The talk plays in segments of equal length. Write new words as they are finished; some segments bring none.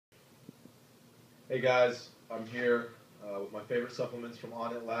Hey guys, I'm here with my favorite supplements from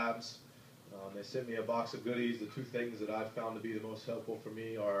Onnit Labs. They sent me a box of goodies. The two things that I've found to be the most helpful for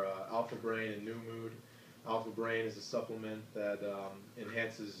me are Alpha Brain and New Mood. Alpha Brain is a supplement that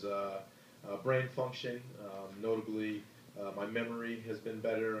enhances brain function. Notably, my memory has been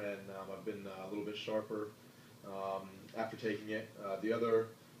better and I've been a little bit sharper after taking it. The other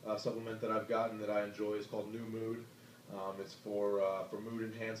supplement that I've gotten that I enjoy is called New Mood. It's for mood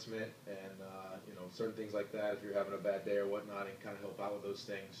enhancement and certain things like that. If you're having a bad day or whatnot, and kind of help out with those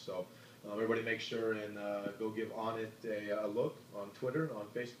things. So everybody make sure and go give Onnit a look on Twitter, on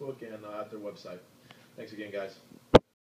Facebook, and at their website. Thanks again, guys.